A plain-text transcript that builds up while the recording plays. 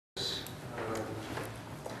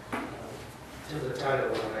to the title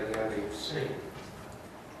that I gather you've seen.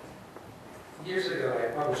 Years ago,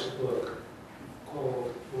 I published a book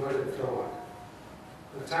called What It Thought,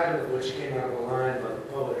 the title of which came out of a line by the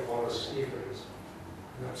poet Wallace Stevens,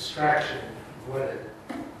 an abstraction of what it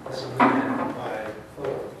as a man by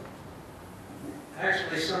thought.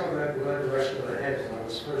 Actually, some of that blood rushed to the head when I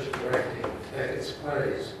was first directing Beckett's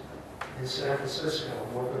plays in San Francisco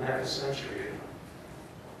more than half a century ago.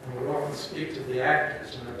 And would often speak to the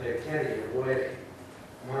actors in a Beckettian way,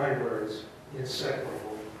 my words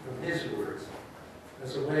inseparable from his words,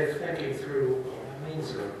 as a way of thinking through by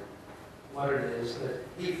means of what it is that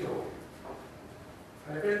he thought.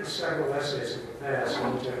 I've written several essays in the past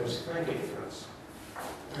in which I was thinking first,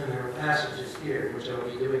 and there are passages here in which I'll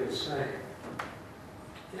be doing the same.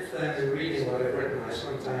 If then, in reading what I've written, I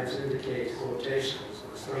sometimes indicate quotations,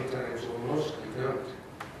 or sometimes or mostly don't,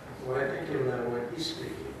 well, I think you'll know when he's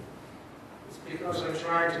speaking. It's because I'm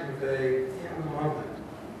trying to convey in the moment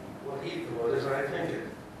what he thought as I think it.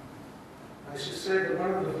 I should say that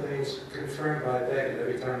one of the things confirmed by Beckett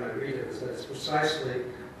every time I read it is that it's precisely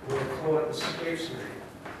when thought escapes me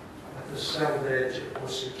at the settled edge or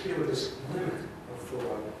circuitous limit of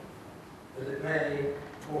thought that it may,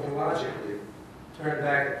 tautologically, turn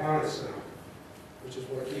back upon itself, which is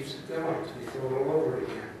what keeps it going, to be thought all over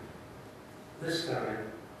again. This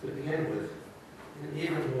time, to begin with, in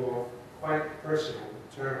even more quite personal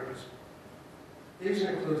terms. These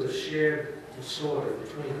include a shared disorder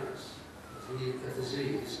between us, a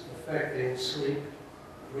disease affecting sleep,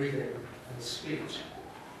 breathing, and speech.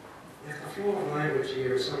 If the flow of language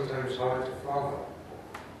here is sometimes hard to follow,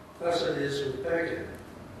 thus it is with Beckett,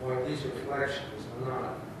 while these reflections are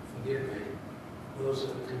not, forgive me, those of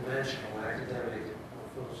a conventional academic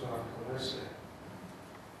or philosophical essay.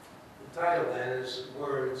 The title then is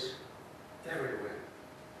Words Everywhere,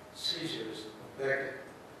 Seizures of Beckett.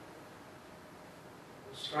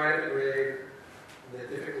 Astride of the grave, in their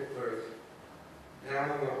difficult birth,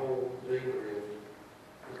 down on the whole dream reel,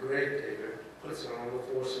 the grave digger puts on the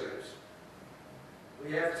forceps.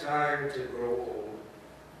 We have time to grow old.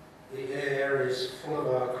 The air is full of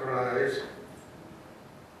our cries.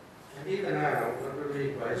 And even now,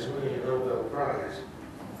 unrelieved by his winning a Nobel Prize,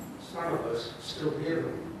 some of us still hear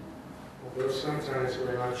them, although sometimes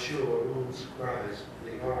we're not sure whose cries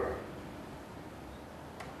they are.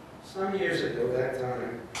 Some years ago, that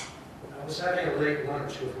time, I was having a late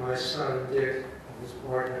lunch with my son, Dick, and his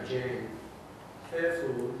partner, Jane. Fair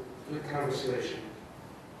food, good conversation.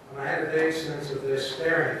 And I had a vague sense of their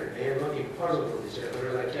staring at me and looking puzzled at each other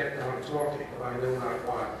as I kept on talking, but I know not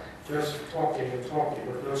what. Just talking and talking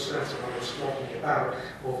with no sense of what I was talking about,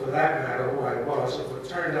 or for that matter, who I was, or what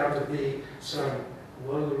turned out to be some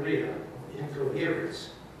lotheria,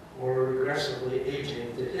 incoherence, or regressively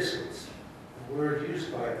aging dehiscence, a word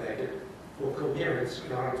used by Beckett for coherence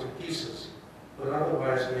gone to pieces, but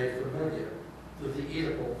otherwise made familiar with the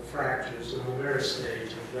eatable fractures in the mirror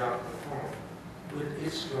stage of Jacques Lacan, with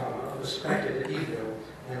its drama of a speculative ego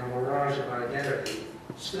and a mirage of identity,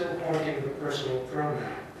 still pointing the personal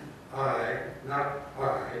pronoun. I, not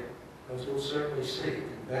I, as we'll certainly see in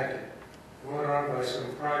Beckett, brought on by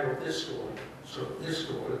some primal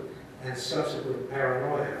discord and subsequent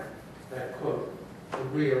paranoia that, quote, the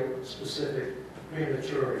real, specific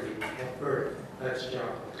prematurity of birth. That's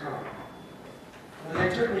Jacques Lacan. When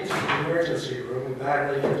they took me to the emergency room,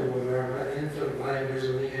 battling into a murmur, infant language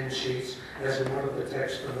in the end sheets, as in one of the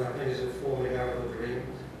texts for nothing as if falling out of a dream,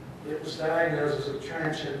 it was diagnosed as a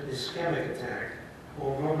transient ischemic attack,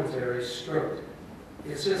 or momentary stroke.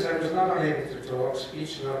 Yet since I was not unable to talk,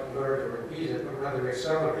 speech not blurred or impeded, but rather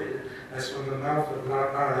accelerated, as from the mouth of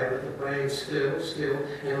not I, but the brain still,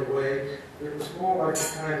 in a way, it was more like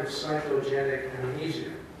a kind of psychogenic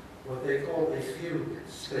amnesia, what they call a fugue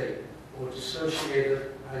state, or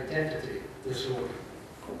dissociative identity disorder.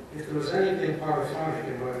 If there was anything polyphonic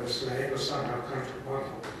in what I was saying, or somehow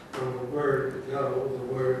contrapuntal, from the word go,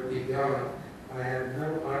 the word be gone, I had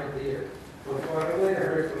no idea. But by the way I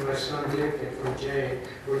heard from my son Dick and from Jane,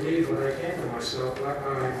 relieved when I came to myself, not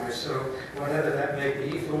knowing myself, whatever that may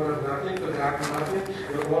be, thought of nothing, forgotten nothing,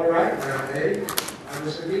 but all right now, eh? I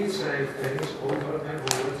was indeed saying things over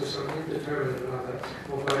and over to some indeterminate other,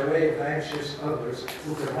 or by way of anxious others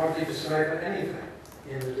who could hardly decipher anything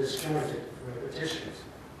in the disjointed repetitions.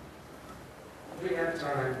 We have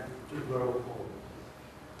time to grow old.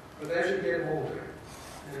 But as you get older,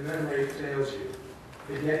 and memory fails you,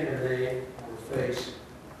 forgetting a name or a face,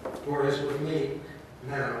 or as with me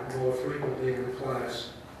now, more frequently in the class,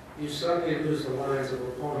 you suddenly lose the lines of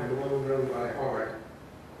a poem well known by heart.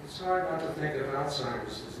 It's hard not to think of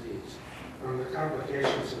Alzheimer's disease, from the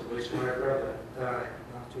complications of which my brother died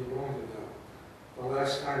not too long ago. the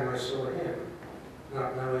last time I saw him,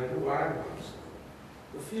 not knowing who I was.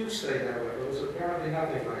 The fugue state, however, was apparently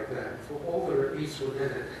nothing like that. For all the repeats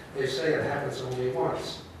within it, they say it happens only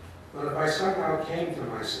once. But if I somehow came to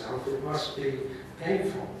myself, it must be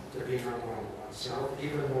painful to be no longer oneself,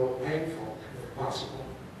 even more painful, if possible,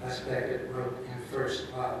 as Beckett wrote in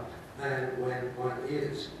H.Blau, than when one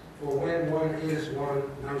is. For when one is, one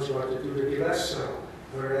knows what to do to be less so,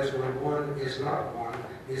 whereas when one is not one,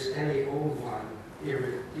 is any old one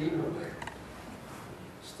irredeemably.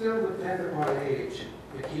 Still dependent on age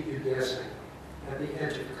to keep you guessing at the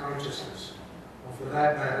edge of consciousness, or for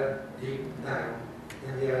that matter, deep down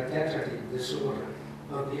in the identity disorder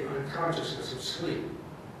of the unconsciousness of sleep.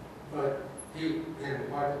 But deep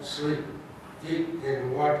in what sleep? Deep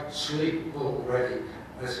in what sleep already,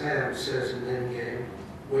 as Ham says in Endgame,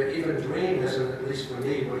 where even dream isn't, at least for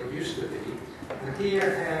me, what it used to be. And here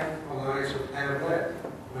Ham aligns with Hamlet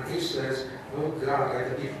when he says, oh God, I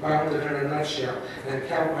could be bounded in a nutshell and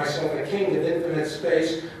count myself a king of infinite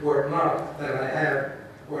space were it not that I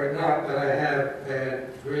have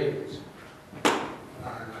bad dreams.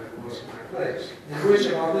 I've lost my place. In which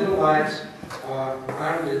our little lives are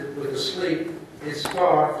bounded with a sleep is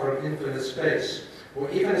far from infinite space. Or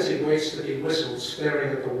even as he waits to be whistled,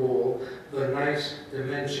 staring at the wall, the nice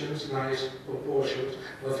dimensions, nice proportions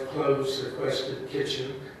of closed sequestered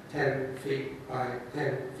kitchen, 10 feet by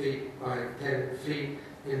 10 feet by 10 feet.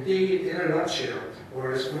 Indeed, in a nutshell,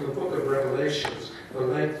 or as from the book of Revelations, the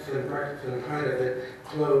length and breadth and height of it,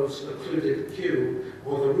 closed, occluded cube,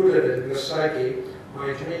 or the root of it in the psyche,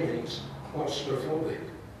 my dreamings, claustrophobic.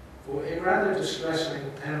 For in rather distressing,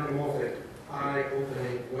 anamorphic,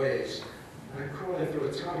 eye-opening ways, I'm crawling through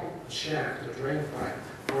a tunnel, a shaft, a drain pipe,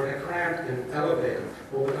 or in a cramped elevator,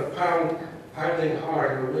 or with a pounding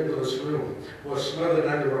heart in a windowless room, or smothered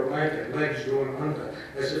under a blanket, legs drawn under,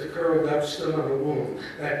 as if curled up still in a womb,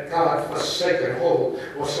 that God-forsaken hole,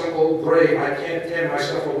 or some old grave I can't tear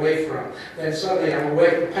myself away from. Then suddenly I'm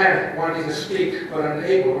awake in panic, wanting to speak, but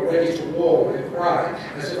unable, or ready to wail and cry,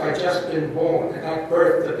 as if I'd just been born, and not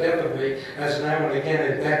birthed the death of me, as now and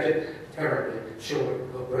again in Beckett, terribly short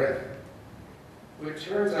of breath. Which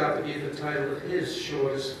turns out to be the title of his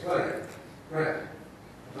shortest play, Breath.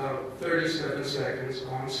 About 37 seconds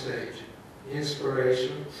on stage.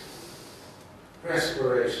 Inspiration,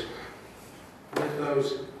 respiration. With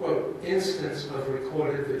those, quote, instants of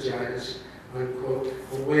recorded vaginas, unquote,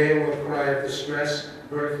 a wail or cry of distress,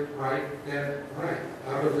 birth, right, death, right,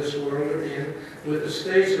 out of this world or in, with the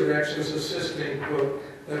stage directions assisting, quote,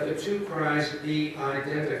 that the two cries be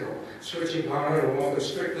identical, switching on and off and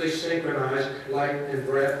strictly synchronized, light and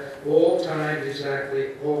breath, all timed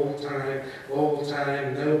exactly, all time,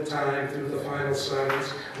 no time through the final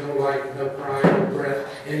silence, no light, no cry, no breath,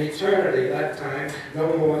 in eternity that time,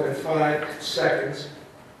 no more than 5 seconds.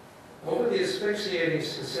 Over the asphyxiating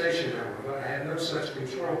sensation, however, I had no such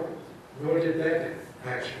control, nor did Beckett,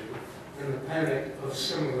 actually, in the panic of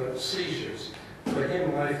similar seizures, for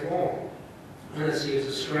him lifelong. And as he is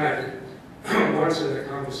distracted, once in a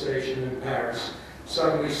conversation in Paris,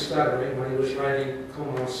 suddenly stuttering when he was writing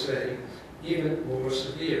Commencer, even more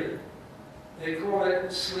severe. They call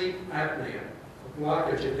it sleep apnea, a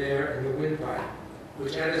blockage of air in the windpipe,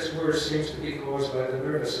 which at its worst seems to be caused by the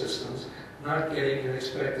nervous systems not getting an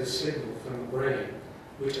expected signal from the brain,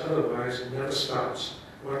 which otherwise never stops,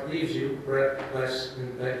 what leaves you breathless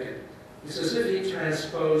and Beckett. It's as if he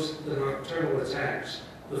transposed the nocturnal attacks,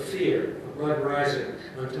 the fear, the blood rising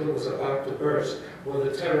until it was about to burst, or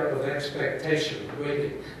the terror of expectation,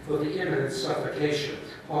 waiting for the imminent suffocation,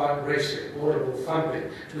 heart racing, audible thumping,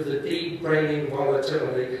 to the deep-braining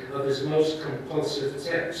volatility of his most compulsive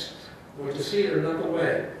text. Or to see it another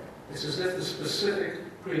way, it's as if the specific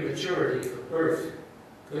prematurity of birth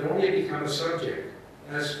could only become a subject,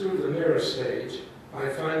 as through the mirror stage, by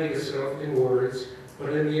finding itself in words,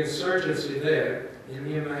 but in the insurgency there, in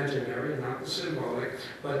the imaginary, not the symbolic,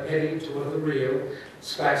 but heading toward the real,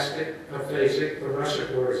 spastic, aphasic, the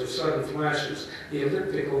Russian words of sudden flashes, the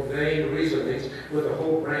elliptical, vain reasonings with the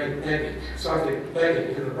whole brain begging, something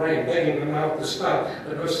begging in the brain, begging the mouth to stop,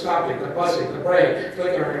 but no stopping, the buzzing, the brain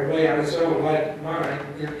flickering away on its own like mine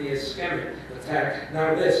in the ischemic attack.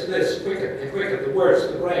 Now this, quicker and quicker, the words,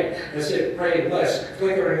 the brain, as if praying less,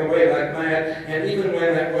 flickering away like mad, and even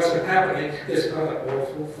when that wasn't happening, this other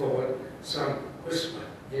awful thought, some whisper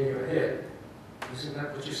in your head. Isn't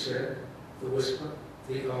that what you said? The whisper,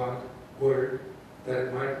 the odd word, that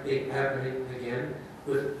it might be happening again,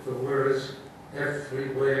 with the words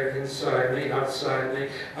everywhere inside me, outside me,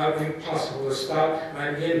 how impossible to stop.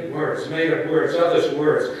 I'm in words, made of words, others'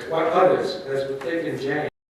 words. What others, as with Dick and Jane.